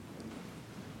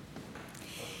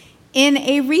In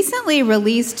a recently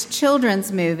released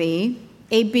children's movie,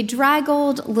 a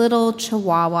bedraggled little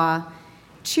Chihuahua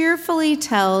cheerfully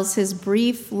tells his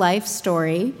brief life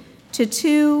story to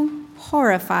two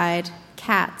horrified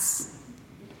cats.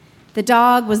 The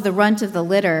dog was the runt of the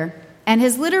litter, and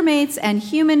his littermates and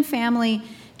human family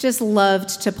just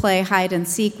loved to play hide and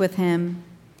seek with him.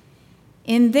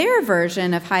 In their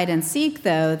version of hide and seek,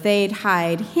 though, they'd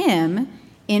hide him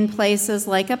in places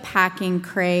like a packing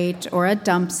crate or a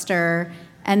dumpster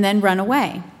and then run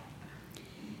away.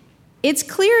 It's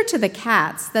clear to the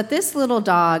cats that this little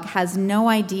dog has no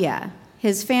idea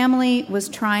his family was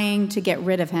trying to get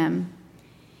rid of him.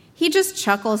 He just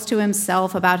chuckles to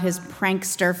himself about his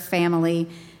prankster family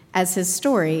as his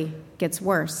story gets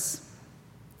worse.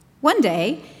 One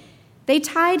day, they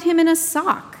tied him in a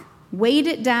sock, weighed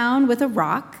it down with a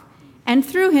rock, and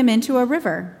threw him into a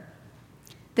river.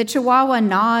 The Chihuahua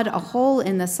gnawed a hole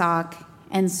in the sock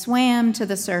and swam to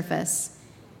the surface.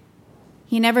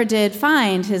 He never did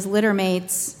find his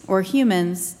littermates or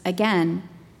humans again,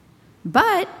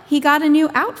 but he got a new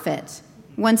outfit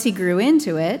once he grew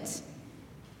into it.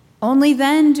 Only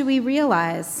then do we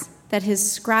realize that his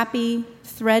scrappy,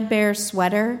 threadbare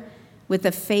sweater with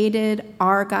a faded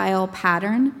argyle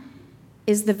pattern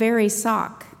is the very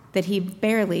sock that he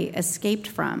barely escaped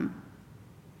from.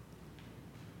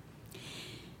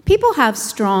 People have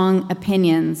strong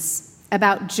opinions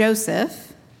about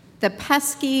Joseph, the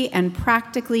pesky and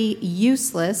practically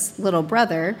useless little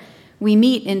brother we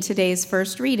meet in today's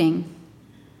first reading.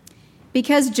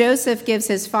 Because Joseph gives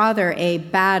his father a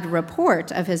bad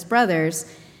report of his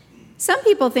brothers, some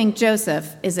people think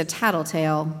Joseph is a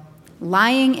tattletale,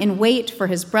 lying in wait for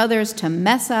his brothers to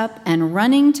mess up and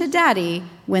running to daddy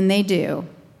when they do.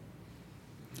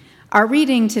 Our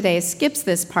reading today skips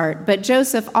this part, but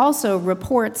Joseph also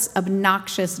reports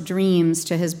obnoxious dreams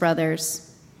to his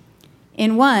brothers.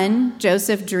 In one,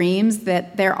 Joseph dreams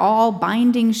that they're all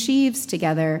binding sheaves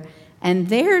together, and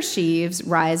their sheaves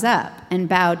rise up and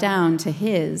bow down to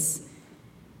his.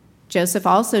 Joseph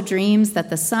also dreams that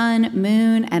the sun,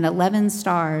 moon, and 11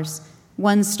 stars,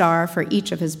 1 star for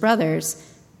each of his brothers,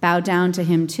 bow down to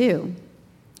him too.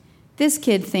 This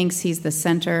kid thinks he's the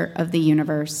center of the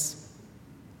universe.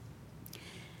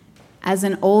 As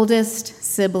an oldest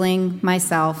sibling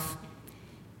myself,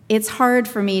 it's hard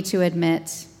for me to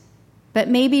admit, but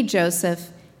maybe Joseph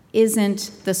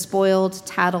isn't the spoiled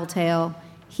tattletale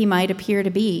he might appear to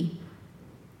be.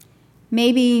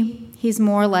 Maybe he's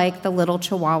more like the little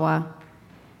Chihuahua,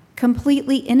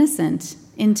 completely innocent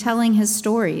in telling his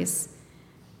stories,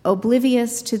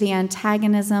 oblivious to the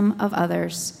antagonism of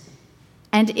others,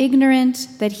 and ignorant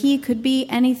that he could be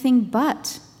anything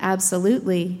but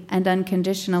absolutely and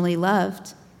unconditionally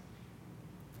loved.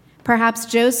 Perhaps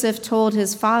Joseph told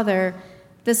his father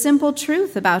the simple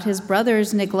truth about his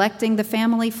brothers neglecting the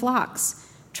family flocks,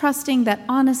 trusting that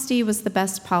honesty was the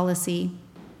best policy.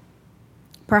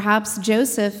 Perhaps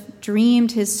Joseph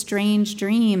dreamed his strange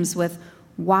dreams with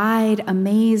wide,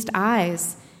 amazed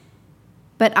eyes,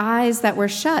 but eyes that were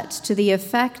shut to the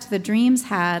effect the dreams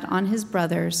had on his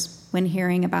brothers when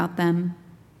hearing about them.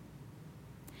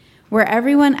 Where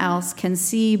everyone else can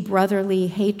see brotherly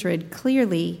hatred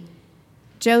clearly,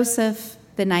 Joseph,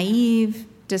 the naive,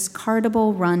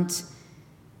 discardable runt,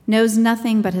 knows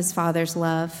nothing but his father's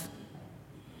love.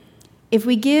 If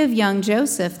we give young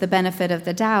Joseph the benefit of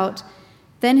the doubt,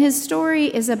 then his story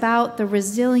is about the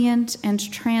resilient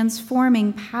and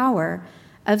transforming power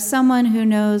of someone who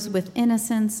knows with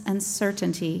innocence and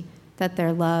certainty that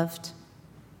they're loved.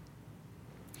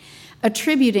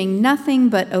 Attributing nothing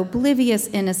but oblivious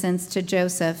innocence to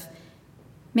Joseph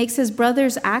makes his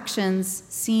brother's actions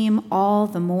seem all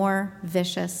the more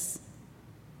vicious.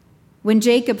 When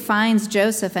Jacob finds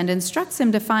Joseph and instructs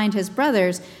him to find his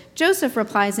brothers, Joseph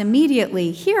replies immediately,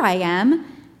 "Here I am,"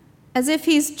 as if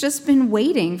he's just been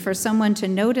waiting for someone to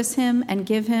notice him and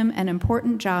give him an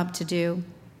important job to do.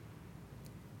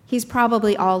 He's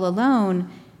probably all alone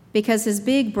because his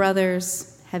big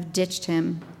brothers have ditched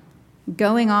him,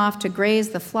 going off to graze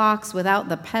the flocks without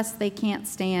the pests they can't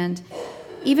stand,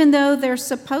 even though they're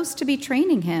supposed to be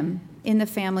training him in the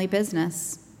family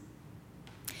business.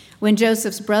 When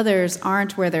Joseph's brothers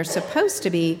aren't where they're supposed to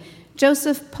be,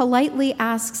 Joseph politely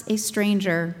asks a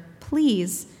stranger,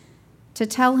 please, to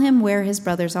tell him where his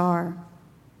brothers are.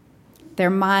 They're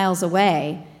miles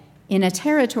away, in a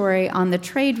territory on the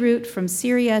trade route from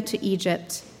Syria to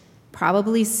Egypt,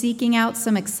 probably seeking out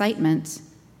some excitement.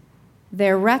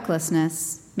 Their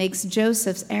recklessness makes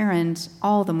Joseph's errand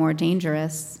all the more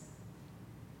dangerous.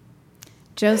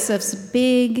 Joseph's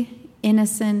big,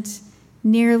 innocent,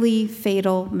 nearly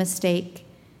fatal mistake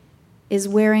is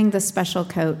wearing the special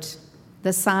coat,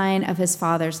 the sign of his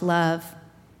father's love.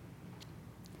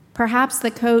 Perhaps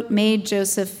the coat made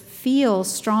Joseph feel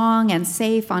strong and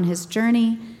safe on his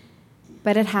journey,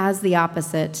 but it has the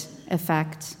opposite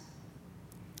effect.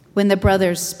 When the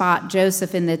brothers spot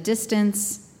Joseph in the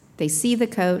distance, they see the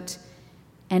coat,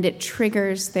 and it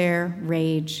triggers their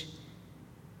rage.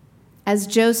 As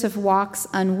Joseph walks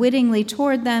unwittingly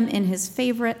toward them in his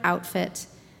favorite outfit,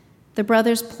 the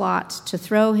brothers plot to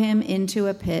throw him into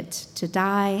a pit to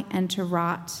die and to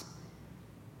rot.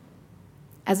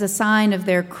 As a sign of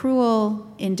their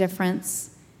cruel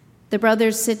indifference, the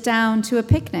brothers sit down to a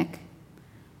picnic,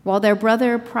 while their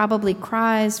brother probably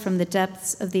cries from the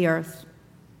depths of the earth.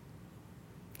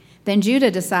 Then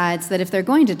Judah decides that if they're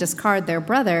going to discard their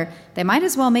brother, they might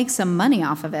as well make some money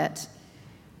off of it.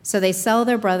 So they sell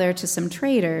their brother to some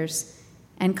traders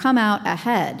and come out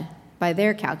ahead by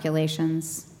their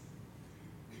calculations.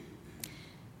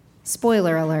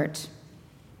 Spoiler alert.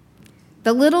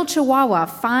 The little Chihuahua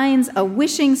finds a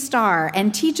wishing star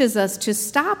and teaches us to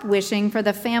stop wishing for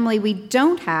the family we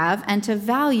don't have and to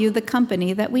value the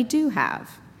company that we do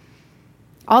have.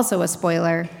 Also a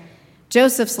spoiler,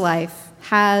 Joseph's life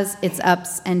has its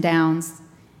ups and downs,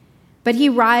 but he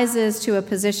rises to a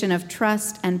position of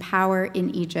trust and power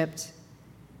in Egypt.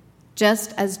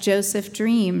 Just as Joseph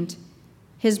dreamed,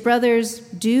 his brothers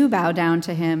do bow down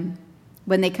to him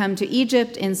when they come to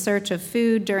Egypt in search of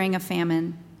food during a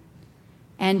famine.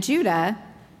 And Judah,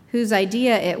 whose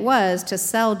idea it was to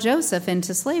sell Joseph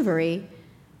into slavery,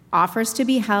 offers to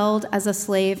be held as a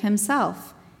slave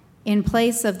himself in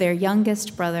place of their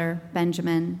youngest brother,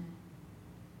 Benjamin.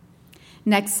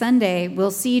 Next Sunday,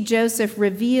 we'll see Joseph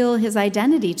reveal his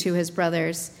identity to his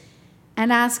brothers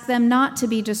and ask them not to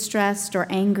be distressed or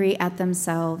angry at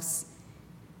themselves.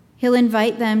 He'll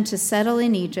invite them to settle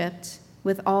in Egypt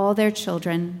with all their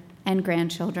children and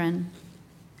grandchildren.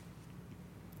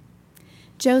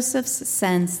 Joseph's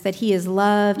sense that he is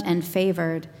loved and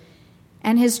favored,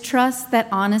 and his trust that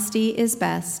honesty is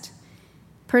best,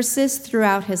 persists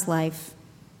throughout his life.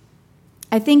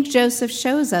 I think Joseph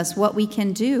shows us what we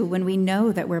can do when we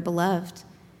know that we're beloved.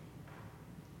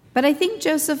 But I think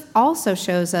Joseph also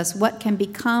shows us what can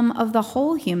become of the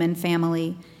whole human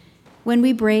family when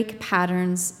we break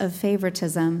patterns of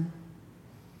favoritism.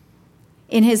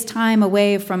 In his time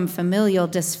away from familial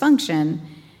dysfunction,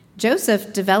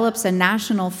 Joseph develops a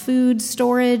national food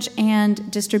storage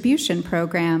and distribution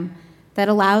program that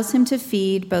allows him to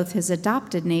feed both his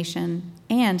adopted nation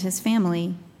and his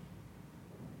family.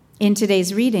 In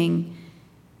today's reading,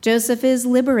 Joseph is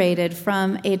liberated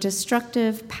from a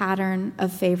destructive pattern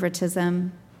of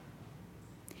favoritism.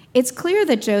 It's clear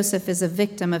that Joseph is a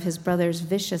victim of his brother's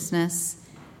viciousness,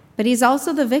 but he's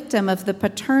also the victim of the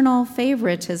paternal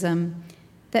favoritism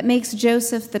that makes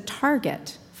Joseph the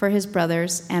target for his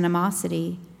brother's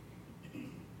animosity.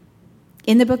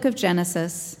 In the book of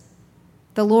Genesis,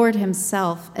 the Lord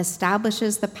himself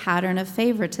establishes the pattern of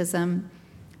favoritism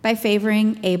by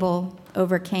favoring Abel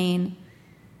over Cain.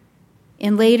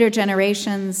 In later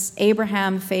generations,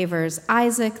 Abraham favors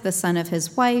Isaac, the son of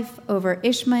his wife, over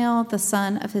Ishmael, the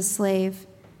son of his slave.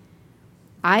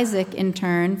 Isaac, in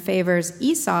turn, favors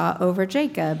Esau over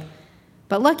Jacob,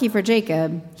 but lucky for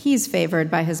Jacob, he's favored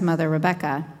by his mother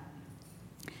Rebekah.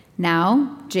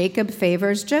 Now, Jacob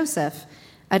favors Joseph,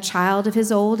 a child of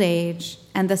his old age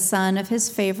and the son of his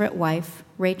favorite wife,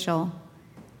 Rachel.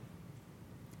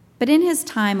 But in his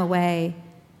time away,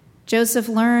 Joseph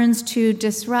learns to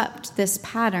disrupt this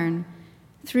pattern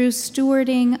through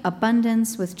stewarding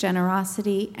abundance with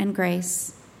generosity and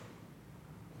grace.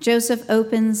 Joseph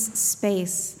opens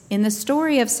space in the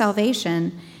story of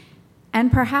salvation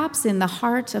and perhaps in the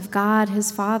heart of God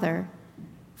his Father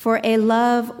for a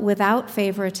love without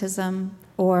favoritism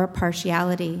or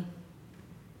partiality.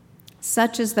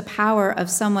 Such is the power of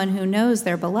someone who knows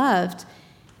they're beloved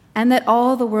and that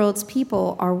all the world's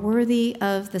people are worthy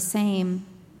of the same.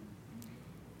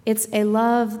 It's a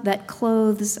love that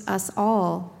clothes us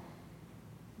all,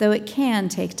 though it can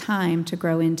take time to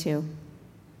grow into.